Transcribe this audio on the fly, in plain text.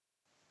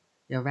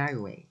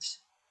Evaluate.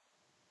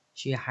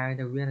 She hired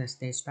a real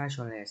estate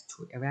specialist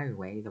to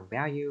evaluate the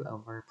value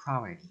of her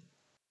property.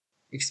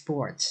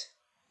 Export.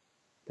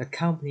 The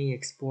company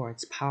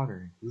exports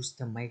powder used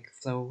to make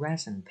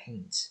fluorescent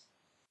paints.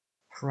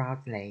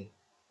 Proudly.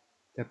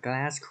 The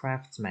glass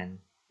craftsman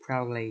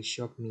proudly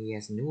showed me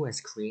his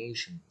newest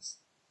creations.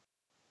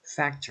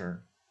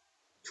 Factor.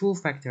 Two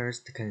factors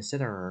to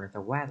consider are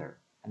the weather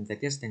and the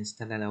distance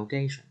to the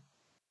location.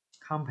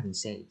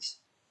 Compensate.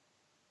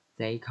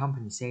 They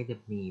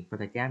compensated me for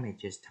the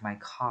damages to my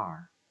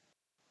car.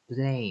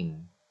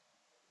 Blame.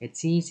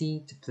 It's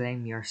easy to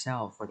blame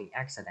yourself for the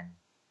accident,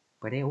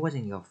 but it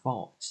wasn't your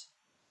fault.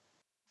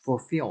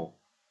 Fulfill.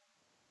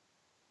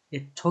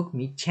 It took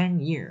me 10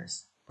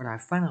 years, but I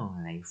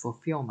finally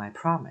fulfilled my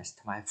promise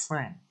to my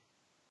friend.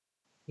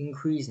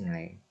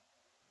 Increasingly.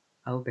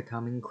 I've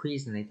become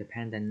increasingly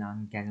dependent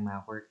on getting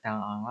my work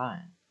done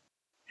online.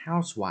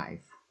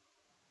 Housewife.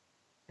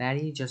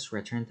 Betty just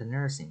returned to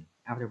nursing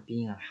after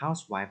being a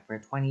housewife for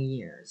 20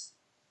 years.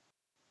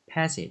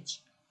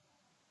 Passage.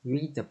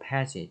 Read the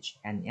passage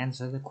and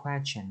answer the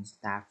questions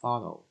that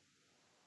follow.